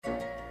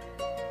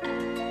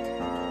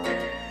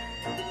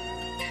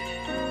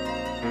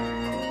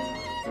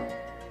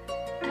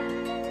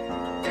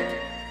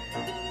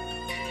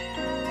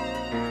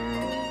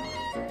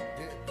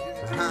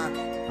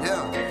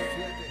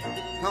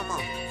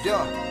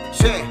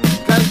Sí,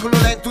 cálculo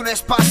lento, un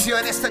espacio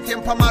en este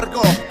tiempo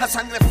amargo. La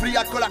sangre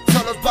fría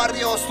colapsó los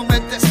barrios, tu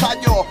mente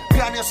estalló.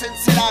 Cráneos en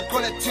cera,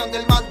 colección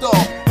del mando.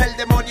 El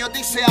demonio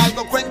dice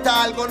algo,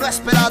 cuenta algo no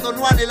esperado,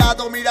 no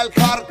anhelado. Mira el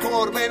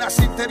hardcore, venas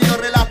interior,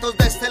 relatos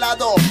de este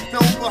lado. No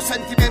hubo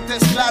sentimiento,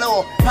 es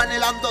claro,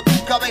 anhelando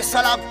tu cabeza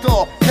al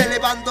apto,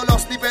 elevando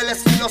los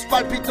niveles y los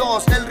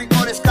pálpitos. El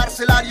rigor es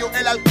carcelario,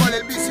 el alcohol,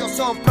 el vicio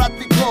son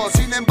prácticos.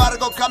 Sin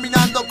embargo,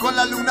 caminando con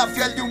la luna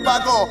fiel de un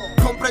vago,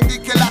 comprendí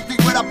que el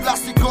látigo era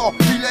plástico,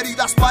 mil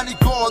heridas,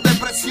 pánico,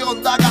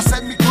 depresión, dagas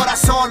en mi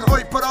corazón.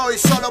 Hoy por hoy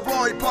solo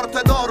voy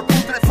portador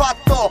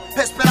putrefacto,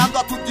 esperando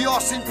a tu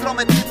Dios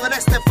intrometido en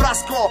este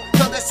frasco,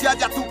 donde se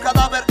halla tu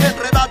cadáver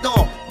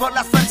enredado por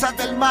las fuerzas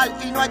del mal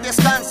y no hay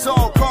descanso.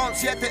 Con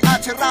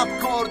 7H rap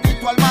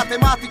gordito al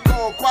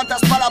matemático,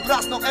 cuántas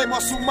palabras no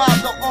hemos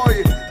sumado hoy.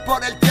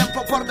 Por el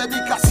tiempo, por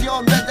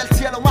dedicación, desde el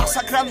cielo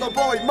masacrando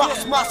voy,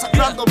 más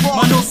masacrando voy.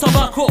 Manos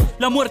abajo,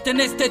 la muerte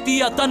en este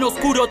día tan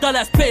oscuro da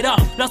la espera.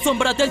 La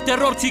sombra del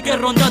terror sigue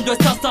rondando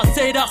estas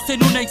aceras.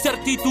 En una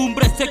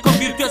incertidumbre se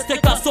convirtió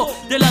este caso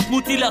de las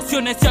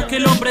mutilaciones y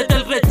aquel hombre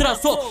del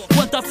retraso.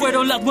 ¿Cuántas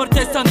fueron las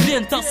muertes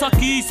sangrientas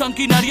aquí?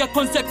 Sanguinaria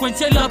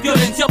consecuencia y la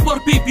violencia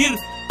por vivir.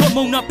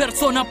 ¿Cómo una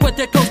persona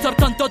puede causar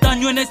tanto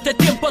daño en este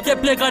tiempo de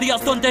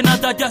plegarias donde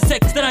nada ya es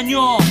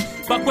extraño?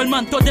 Bajo el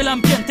manto del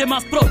ambiente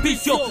más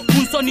propicio,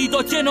 un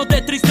sonido lleno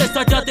de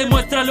tristeza ya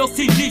demuestra los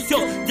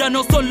indicios. Ya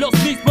no son los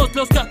mismos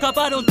los que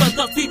acabaron,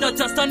 tantas vidas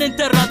ya están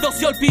enterrados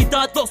y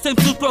olvidados en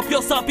sus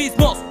propios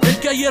abismos. El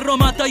que a hierro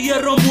mata,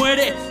 hierro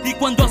muere, y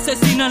cuando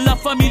asesinan la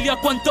familia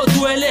cuánto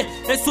duele.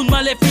 Es un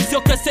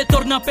maleficio que se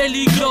torna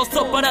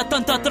peligroso. Para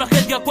tanta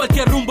tragedia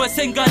cualquier rumbo es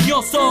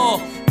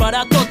engañoso.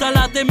 Para toda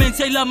la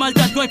demencia y la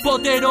maldad no hay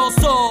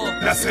poderoso.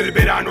 Nace el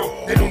verano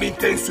en un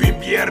intenso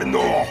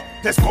invierno.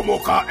 Es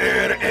como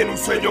caer en un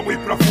sueño muy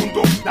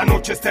profundo. La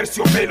noche es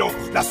terciopelo,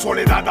 la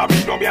soledad a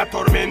mí no me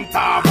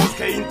atormenta. Voz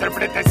que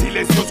interpreta el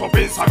silencioso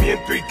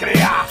pensamiento y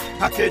crea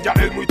aquella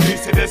es muy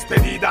triste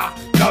despedida.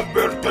 La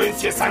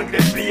advertencia es sangre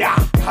fría,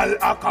 al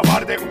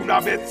acabar de una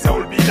vez se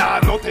olvida.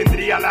 No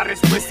tendría la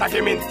respuesta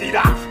que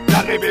mentira.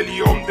 La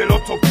rebelión de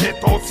los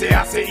objetos se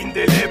hace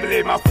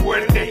indeleble, más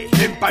fuerte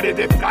en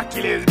paredes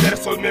frágiles,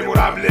 versos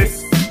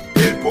memorables.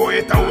 El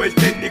poeta o el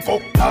técnico,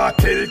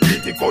 aquel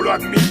crítico lo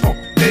admito.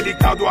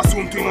 Delicado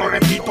asunto y no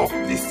repito.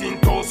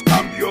 Distintos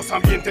cambios,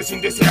 ambientes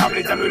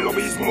indeseables, ya no es lo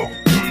mismo.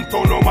 Un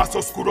tono más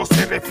oscuro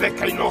se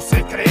refleja y no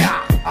se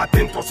crea.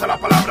 Atentos a la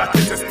palabra que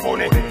se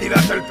expone,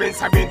 dilata el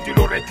pensamiento y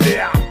lo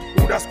recrea.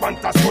 Unas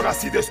cuantas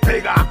horas y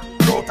despega,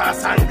 brota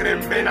sangre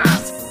en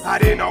venas.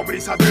 Arena o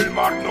brisa del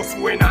mar no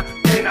suena,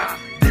 pena.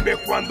 Dime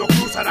cuándo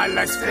cruzará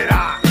la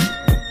esfera.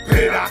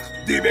 Espera,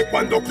 dime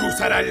cuándo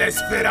cruzará la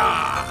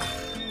esfera.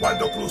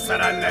 Cuando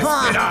cruzarán la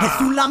espera. Es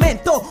un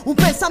lamento, un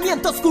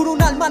pensamiento oscuro,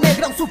 un alma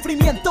negra, un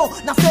sufrimiento.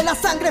 Nace la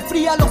sangre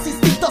fría, los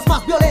instintos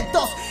más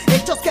violentos.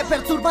 Hechos que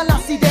perturban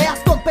las ideas,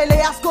 con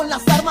peleas con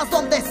las armas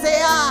donde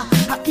sea.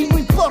 Aquí no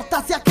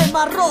importa si a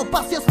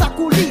quemarropa se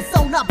obstaculiza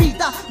una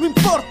vida. No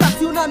importa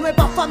si una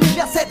nueva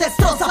familia se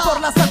destroza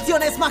por las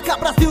acciones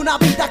macabras de una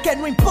vida que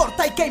no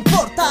importa y que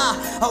importa.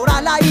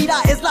 Ahora la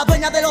ira es la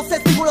dueña de los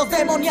estímulos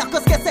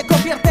demoníacos que se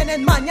convierten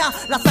en maña.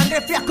 La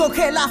sangre fría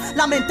congela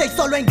la mente y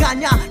solo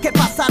engaña. ¿Qué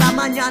pasará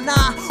mañana?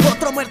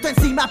 Otro muerto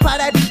encima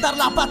para evitar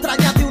la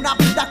patraña de una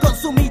vida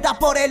consumida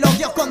por el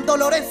odio con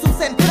dolor en sus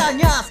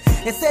entrañas.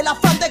 Es el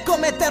afán de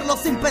cometerlo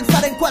sin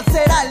pensar en cuál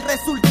será el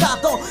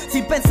resultado,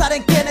 sin pensar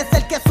en quién es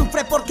el que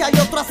sufre porque hay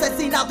otro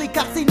asesinado y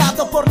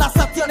calcinado por las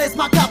acciones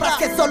macabras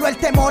que solo el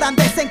temor han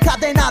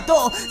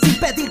desencadenado. Sin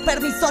pedir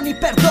permiso ni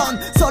perdón,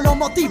 solo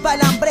motiva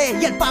el hambre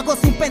y el pago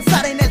sin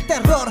pensar en el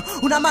terror.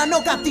 Una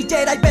mano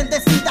gatillera y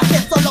bendecida que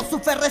solo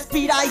sufre,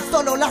 respira y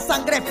solo la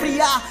sangre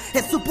fría.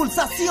 Es su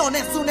pulsación,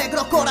 es su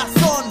negro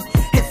corazón,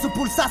 es su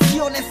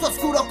pulsación, es su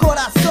oscuro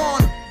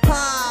corazón.